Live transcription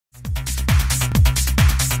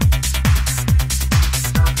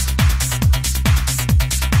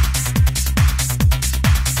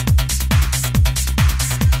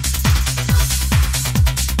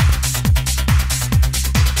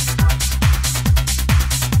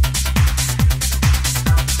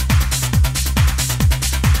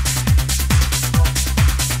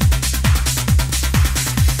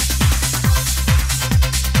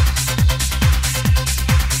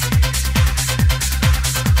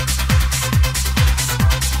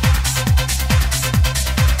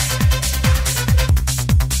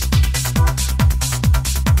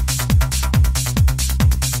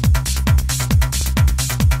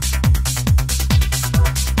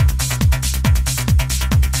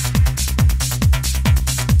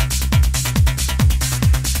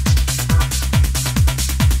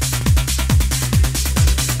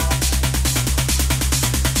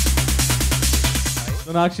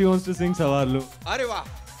Sonakshi wants to sing Savarlu. अरे वाह.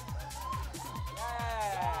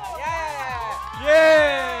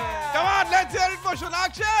 Yeah! Come on, let's hear it for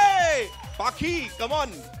Sonakshi. Paki, come on.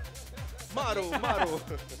 मारो मारो.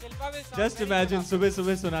 Just imagine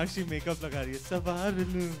सुबह Sonakshi makeup लगा रही है.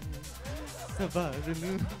 Savarlu,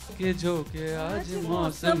 Savarlu. के झोंके आज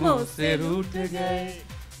मौसमों से रूठ गए.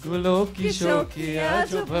 गुलों की शोखियाँ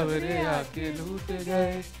जो भंवरे आके लूट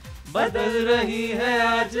गए. बदल रही है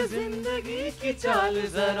आज जिंदगी की चाल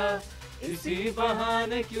जरा. इसी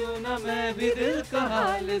बहाने क्यों ना मैं भी दिल का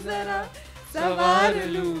हाल जरा सवार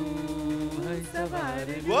लूं. सवार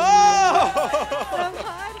लूं.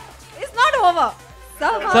 It's not over.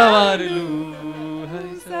 सवार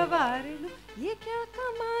लूं. सवार लूं. ये क्या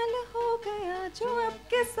कमाल हो गया जो अब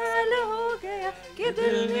के साल हो गया कि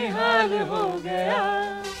दिल निहाल हो गया.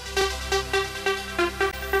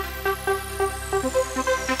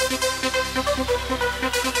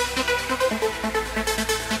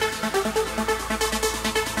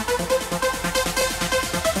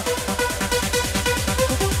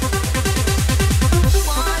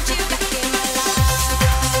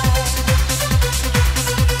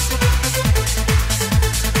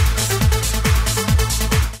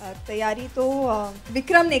 तैयारी तो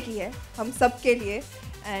विक्रम ने की है हम सब के लिए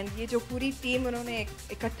एंड ये जो पूरी टीम उन्होंने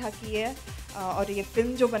इकट्ठा की है और ये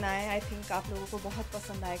फिल्म जो बनाया है आई थिंक आप लोगों को बहुत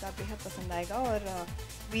पसंद आएगा, बेहद पसंद आएगा और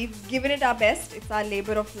we given it our best. It's our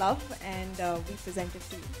labour of love and we present it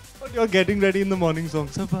to you. But you're getting ready in the morning song.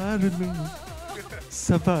 Savarlu,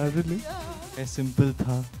 Savarlu. मैं सिंपल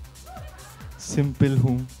था, सिंपल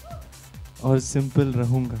हूँ और सिंपल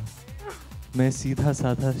रहूँगा. मैं सीधा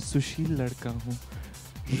साधा सुशील लड़का हूँ.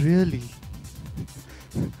 Really?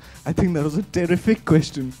 I think that was a terrific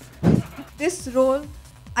question. This role,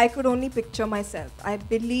 I could only picture myself. I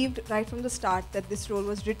believed right from the start that this role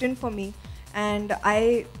was written for me, and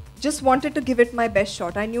I just wanted to give it my best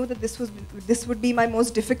shot. I knew that this would be my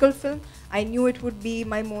most difficult film. I knew it would be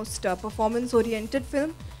my most performance-oriented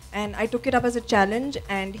film, and I took it up as a challenge,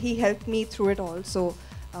 and he helped me through it all. So.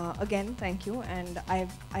 Again, thank you, and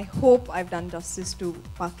I hope I've done justice to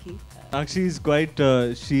Paki. Sonakshi is quite.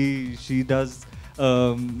 She does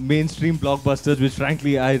mainstream blockbusters, which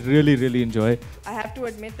frankly I really enjoy. I have to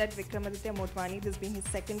admit that Vikramaditya Motwani, this being his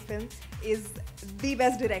second film, is the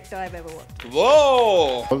best director I've ever worked with.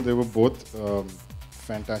 Whoa! They were both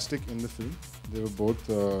fantastic in the film. They were both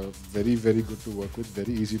very good to work with,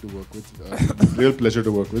 very easy to work with, real pleasure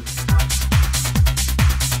to work with.